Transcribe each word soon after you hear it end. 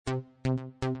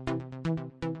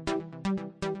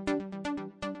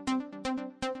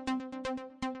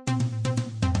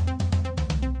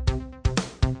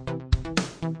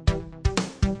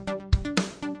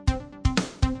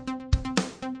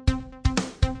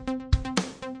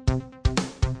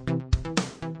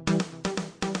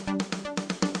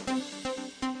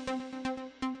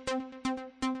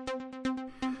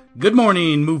Good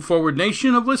morning, Move Forward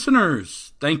Nation of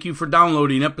listeners. Thank you for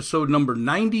downloading episode number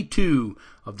 92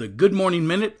 of the Good Morning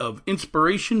Minute of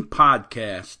Inspiration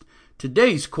podcast.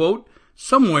 Today's quote,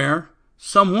 somewhere,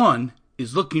 someone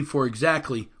is looking for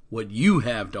exactly what you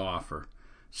have to offer.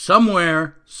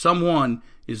 Somewhere, someone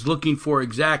is looking for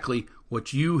exactly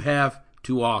what you have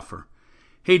to offer.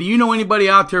 Hey, do you know anybody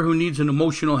out there who needs an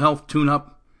emotional health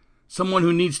tune-up? Someone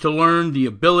who needs to learn the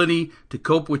ability to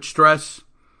cope with stress?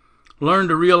 Learn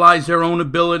to realize their own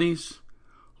abilities,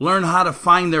 learn how to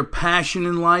find their passion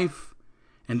in life,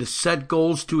 and to set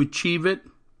goals to achieve it,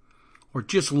 or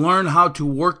just learn how to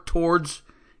work towards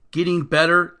getting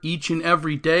better each and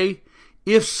every day?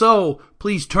 If so,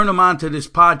 please turn them on to this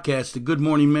podcast, the Good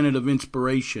Morning Minute of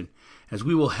Inspiration, as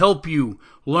we will help you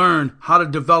learn how to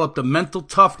develop the mental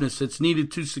toughness that's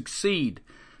needed to succeed.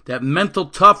 That mental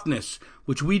toughness,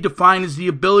 which we define as the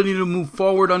ability to move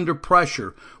forward under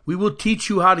pressure. We will teach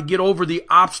you how to get over the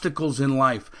obstacles in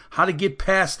life, how to get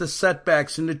past the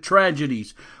setbacks and the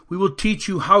tragedies. We will teach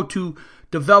you how to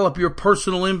develop your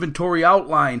personal inventory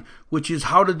outline, which is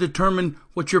how to determine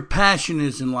what your passion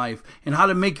is in life, and how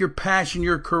to make your passion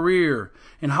your career,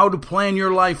 and how to plan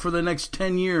your life for the next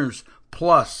 10 years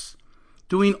plus.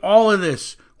 Doing all of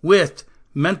this with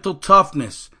mental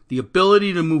toughness, the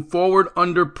ability to move forward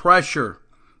under pressure.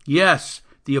 Yes,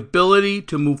 the ability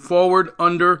to move forward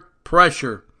under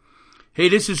pressure. Hey,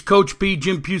 this is Coach P,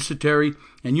 Jim Pusateri,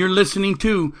 and you're listening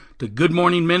to the Good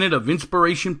Morning Minute of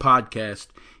Inspiration podcast.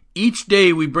 Each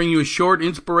day we bring you a short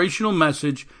inspirational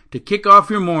message to kick off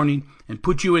your morning and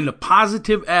put you in the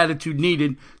positive attitude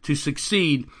needed to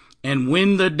succeed and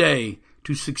win the day.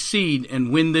 To succeed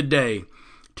and win the day.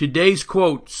 Today's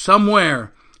quote,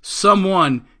 somewhere,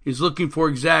 someone is looking for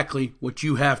exactly what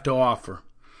you have to offer.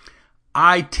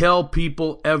 I tell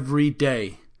people every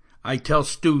day, I tell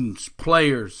students,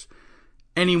 players,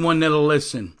 anyone that'll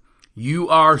listen, you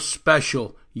are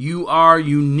special, you are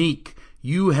unique,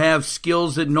 you have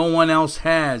skills that no one else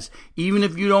has. Even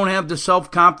if you don't have the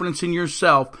self-confidence in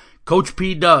yourself, Coach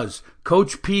P does.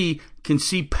 Coach P can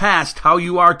see past how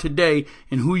you are today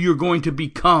and who you're going to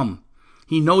become.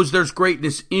 He knows there's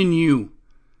greatness in you.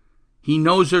 He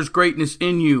knows there's greatness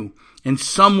in you. And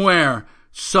somewhere,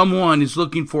 someone is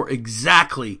looking for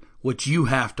exactly what you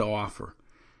have to offer.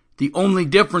 The only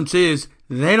difference is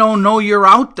they don't know you're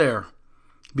out there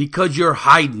because you're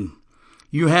hiding.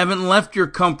 You haven't left your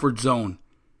comfort zone.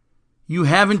 You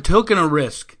haven't taken a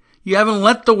risk. You haven't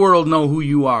let the world know who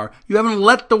you are. You haven't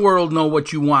let the world know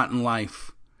what you want in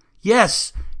life.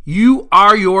 Yes, you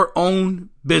are your own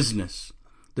business.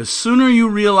 The sooner you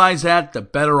realize that, the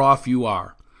better off you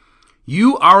are.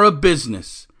 You are a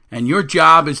business, and your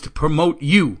job is to promote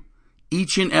you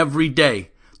each and every day.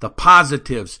 The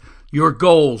positives, your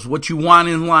goals, what you want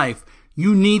in life.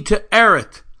 You need to air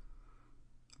it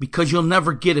because you'll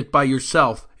never get it by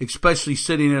yourself, especially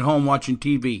sitting at home watching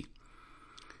TV.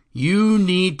 You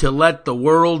need to let the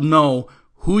world know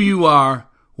who you are,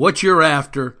 what you're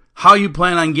after, how you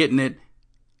plan on getting it,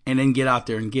 and then get out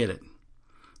there and get it.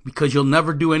 Because you'll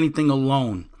never do anything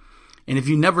alone. And if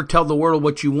you never tell the world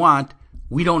what you want,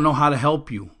 we don't know how to help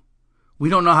you. We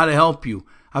don't know how to help you.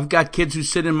 I've got kids who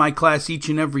sit in my class each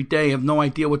and every day, have no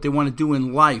idea what they want to do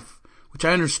in life, which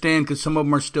I understand because some of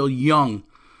them are still young.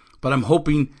 But I'm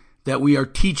hoping that we are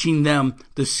teaching them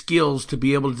the skills to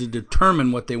be able to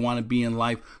determine what they want to be in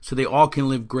life so they all can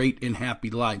live great and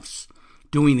happy lives,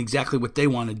 doing exactly what they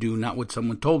want to do, not what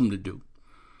someone told them to do.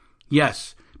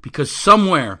 Yes, because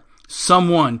somewhere,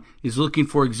 someone is looking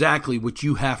for exactly what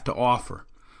you have to offer.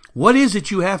 What is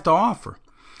it you have to offer?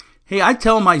 Hey, I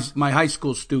tell my high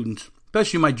school students,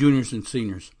 especially my juniors and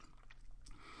seniors,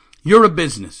 you're a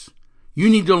business. You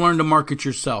need to learn to market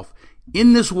yourself.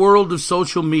 In this world of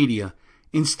social media,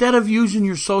 instead of using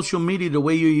your social media the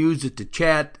way you use it to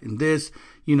chat and this,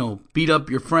 beat up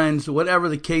your friends, whatever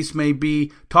the case may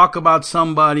be, talk about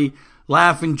somebody,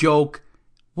 laugh and joke,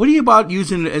 what are you about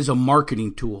using it as a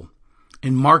marketing tool?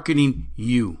 And marketing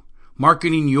you,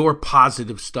 marketing your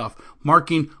positive stuff,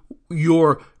 marketing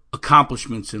your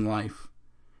accomplishments in life.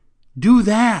 Do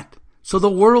that so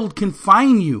the world can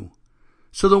find you.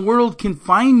 So the world can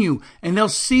find you and they'll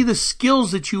see the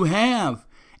skills that you have.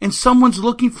 And someone's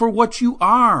looking for what you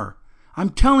are.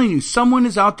 I'm telling you, someone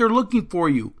is out there looking for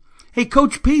you. Hey,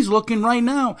 Coach P's looking right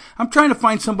now. I'm trying to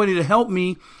find somebody to help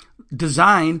me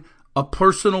design a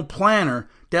personal planner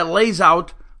that lays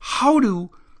out how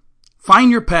to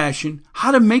find your passion,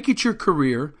 how to make it your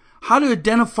career, how to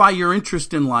identify your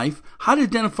interest in life, how to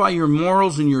identify your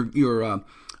morals and your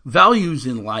values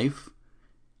in life,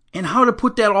 and how to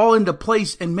put that all into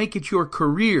place and make it your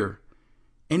career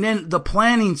And then the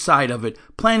planning side of it,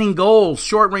 planning goals,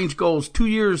 short range goals, 2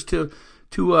 years 1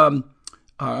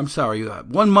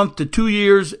 month to 2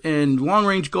 years, and long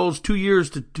range goals, 2 years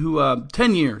to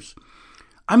 10 years.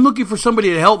 I'm looking for somebody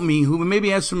to help me who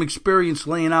maybe has some experience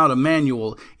laying out a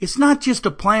manual. It's not just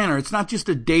a planner. It's not just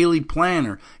a daily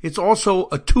planner. It's also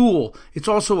a tool. It's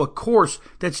also a course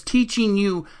that's teaching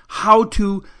you how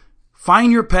to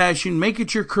find your passion, make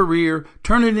it your career,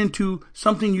 turn it into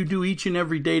something you do each and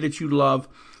every day that you love,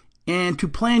 and to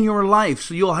plan your life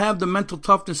so you'll have the mental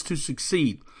toughness to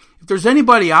succeed. If there's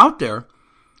anybody out there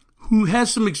who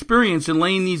has some experience in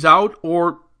laying these out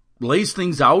or lays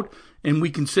things out and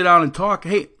we can sit down and talk,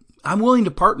 hey, I'm willing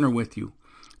to partner with you.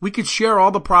 We could share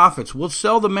all the profits. We'll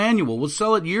sell the manual. We'll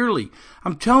sell it yearly.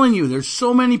 I'm telling you, there's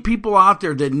so many people out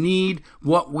there that need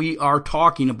what we are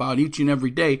talking about each and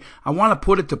every day. I want to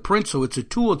put it to print so it's a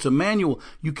tool, it's a manual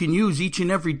you can use each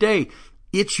and every day.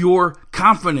 It's your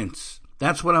confidence.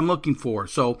 That's what I'm looking for.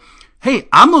 So, hey,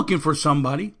 I'm looking for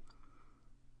somebody.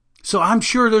 So I'm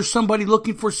sure there's somebody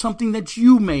looking for something that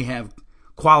you may have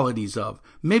qualities of.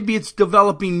 Maybe it's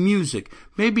developing music.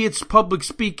 Maybe it's public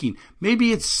speaking.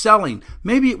 Maybe it's selling.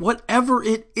 Maybe whatever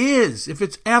it is. If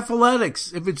it's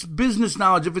athletics, if it's business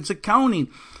knowledge, if it's accounting,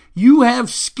 you have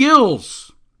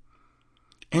skills.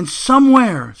 And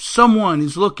somewhere, someone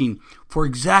is looking for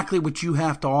exactly what you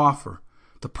have to offer.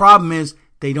 The problem is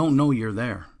they don't know you're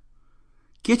there.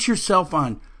 Get yourself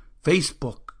on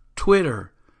Facebook,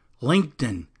 Twitter,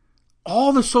 LinkedIn,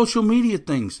 all the social media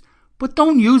things. But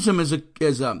don't use them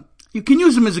you can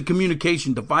use them as a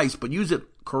communication device, but use it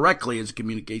correctly as a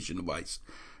communication device.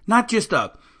 Not just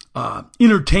a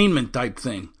entertainment type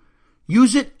thing.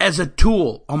 Use it as a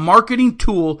tool, a marketing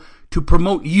tool to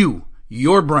promote you,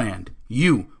 your brand,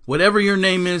 you. Whatever your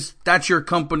name is, that's your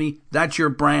company, that's your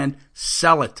brand.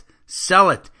 Sell it. Sell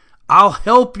it. I'll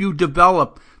help you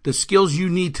develop the skills you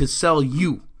need to sell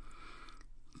you.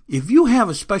 If you have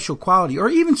a special quality or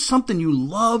even something you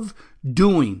love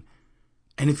doing,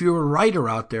 and if you're a writer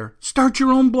out there, start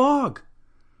your own blog.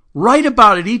 Write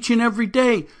about it each and every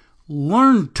day.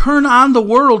 Turn on the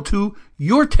world to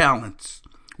your talents,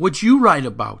 what you write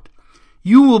about.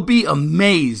 You will be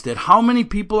amazed at how many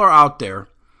people are out there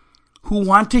who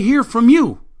want to hear from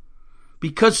you.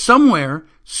 Because somewhere,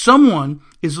 someone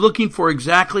is looking for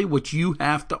exactly what you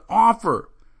have to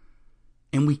offer.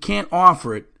 And we can't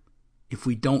offer it if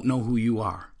we don't know who you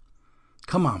are.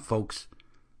 Come on, folks.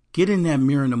 Get in that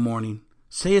mirror in the morning.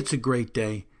 Say it's a great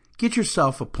day. Get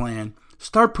yourself a plan.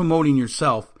 Start promoting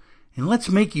yourself. And let's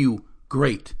make you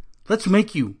great. Let's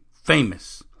make you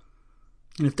famous.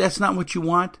 And if that's not what you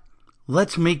want,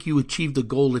 let's make you achieve the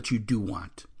goal that you do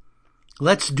want.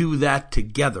 Let's do that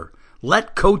together.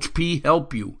 Let Coach P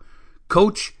help you.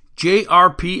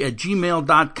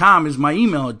 CoachJRP@gmail.com is my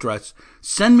email address.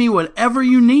 Send me whatever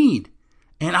you need,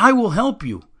 and I will help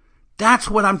you. That's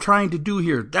what I'm trying to do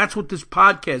here. That's what this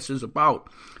podcast is about.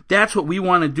 That's what we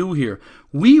want to do here.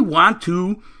 We want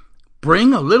to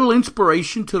bring a little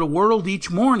inspiration to the world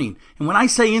each morning. And when I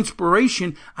say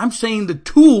inspiration, I'm saying the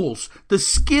tools, the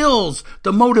skills,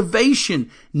 the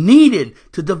motivation needed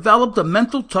to develop the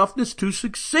mental toughness to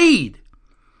succeed.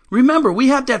 Remember, we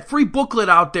have that free booklet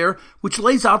out there which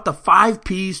lays out the 5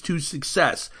 P's to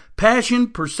success. Passion,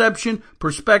 perception,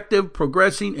 perspective,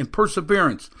 progressing, and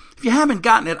perseverance. If you haven't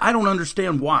gotten it, I don't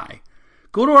understand why.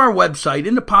 Go to our website,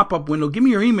 in the pop-up window, give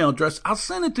me your email address. I'll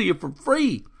send it to you for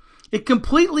free. It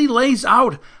completely lays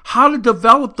out how to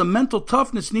develop the mental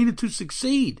toughness needed to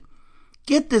succeed.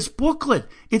 Get this booklet.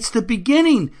 It's the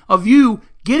beginning of you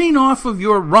getting off of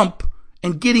your rump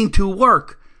and getting to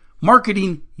work,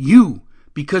 marketing you.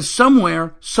 Because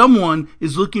somewhere, someone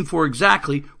is looking for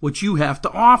exactly what you have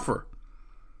to offer.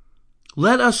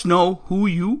 Let us know who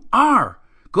you are.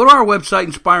 Go to our website,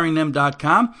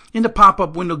 inspiringthem.com. In the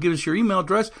pop-up window, give us your email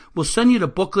address. We'll send you the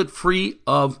booklet free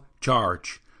of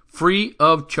charge. Free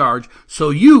of charge. So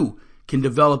you can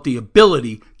develop the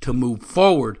ability to move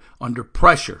forward under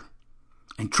pressure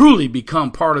and truly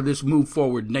become part of this move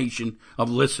forward nation of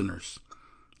listeners.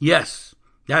 Yes,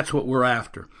 that's what we're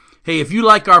after. Hey, if you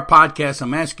like our podcast,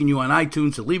 I'm asking you on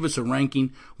iTunes to leave us a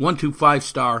ranking, 1 to 5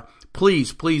 star.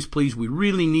 Please, please, please, we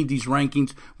really need these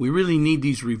rankings. We really need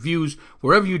these reviews.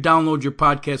 Wherever you download your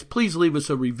podcast, please leave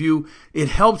us a review. It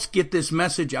helps get this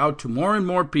message out to more and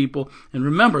more people. And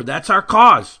remember, that's our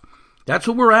cause. That's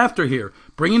what we're after here,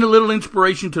 bringing a little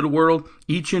inspiration to the world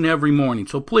each and every morning.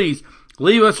 So please,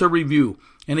 leave us a review.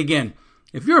 And again,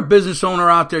 if you're a business owner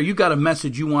out there, you got a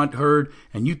message you want heard,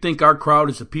 and you think our crowd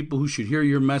is the people who should hear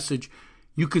your message,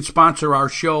 you can sponsor our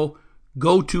show.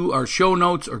 go to our show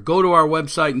notes or go to our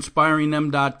website,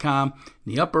 inspiringthem.com.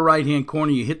 In the upper right-hand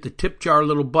corner, you hit the tip jar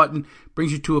little button,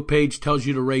 brings you to a page, tells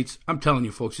you the rates. I'm telling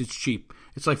you, folks, it's cheap.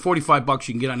 It's like $45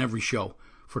 you can get on every show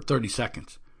for 30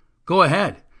 seconds. Go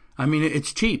ahead. I mean,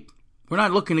 it's cheap. We're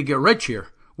not looking to get rich here.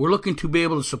 We're looking to be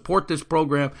able to support this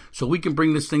program so we can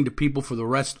bring this thing to people for the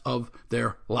rest of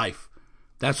their life.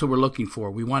 That's what we're looking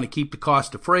for. We want to keep the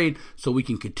cost afraid so we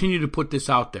can continue to put this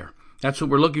out there. That's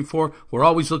what we're looking for. We're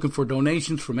always looking for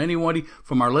donations from anybody,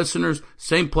 from our listeners.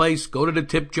 Same place. Go to the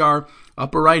tip jar,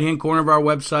 upper right-hand corner of our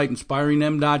website,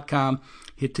 inspiringthem.com.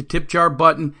 Hit the tip jar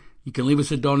button. You can leave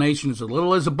us a donation as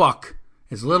little as $1.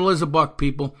 As little as $1,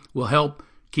 people, will help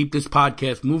keep this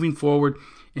podcast moving forward,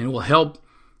 and it will help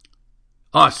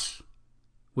us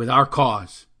with our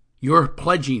cause. You're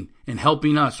pledging and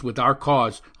helping us with our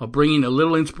cause of bringing a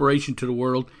little inspiration to the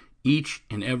world each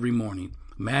and every morning.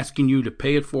 I'm asking you to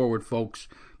pay it forward, folks.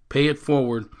 Pay it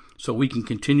forward so we can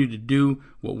continue to do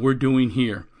what we're doing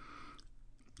here.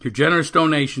 Your generous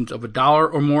donations of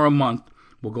 $1 or more a month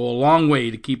will go a long way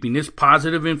to keeping this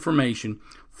positive information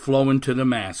flowing to the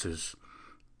masses.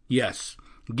 Yes,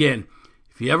 again,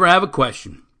 if you ever have a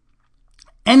question,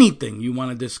 anything you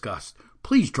want to discuss,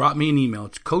 please drop me an email.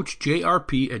 It's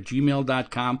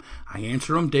coachjrp@gmail.com. I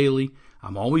answer them daily.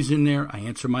 I'm always in there. I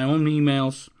answer my own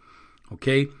emails.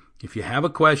 Okay? If you have a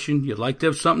question, you'd like to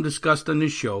have something discussed on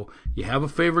this show, you have a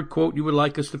favorite quote you would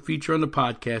like us to feature on the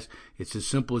podcast, it's as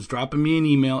simple as dropping me an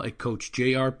email at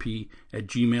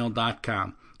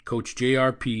coachjrp@gmail.com.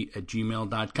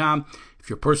 coachjrp@gmail.com. If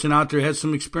your person out there has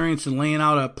some experience in laying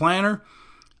out a planner,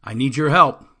 I need your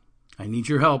help.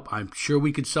 I'm sure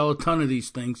we could sell a ton of these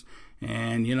things.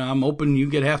 And, I'm hoping you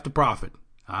get half the profit.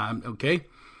 Okay?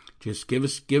 Just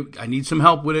I need some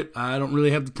help with it. I don't really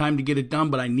have the time to get it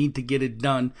done, but I need to get it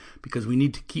done because we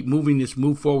need to keep moving this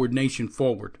Move Forward Nation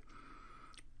forward.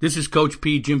 This is Coach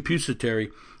P, Jim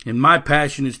Pusateri, and my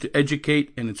passion is to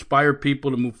educate and inspire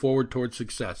people to move forward towards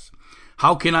success.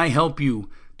 How can I help you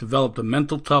develop the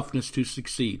mental toughness to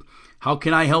succeed? How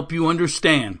can I help you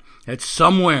understand that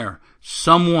somewhere,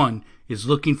 someone is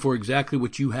looking for exactly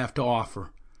what you have to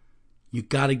offer? You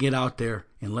got to get out there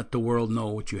and let the world know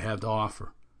what you have to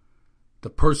offer. The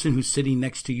person who's sitting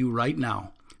next to you right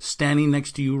now, standing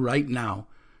next to you right now,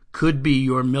 could be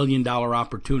your $1 million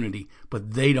opportunity,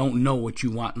 but they don't know what you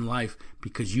want in life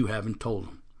because you haven't told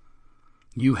them.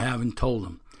 You haven't told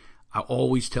them. I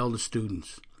always tell the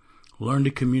students, learn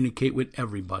to communicate with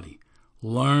everybody.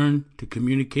 Learn to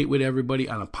communicate with everybody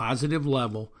on a positive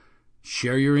level.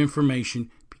 Share your information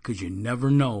because you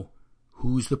never know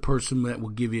who's the person that will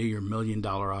give you your $1 million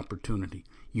opportunity.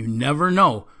 You never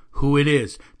know who it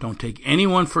is. Don't take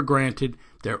anyone for granted.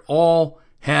 They all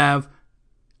have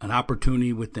an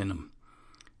opportunity within them.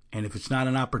 And if it's not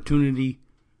an opportunity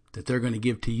that they're going to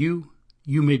give to you,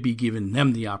 you may be giving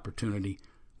them the opportunity,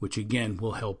 which again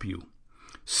will help you.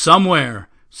 Somewhere,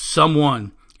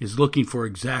 someone is looking for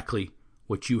exactly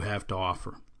what you have to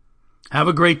offer. Have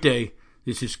a great day.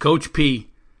 This is Coach P.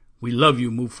 We love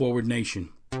you, Move Forward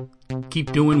Nation.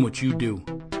 Keep doing what you do.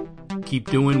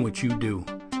 Keep doing what you do.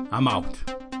 I'm out.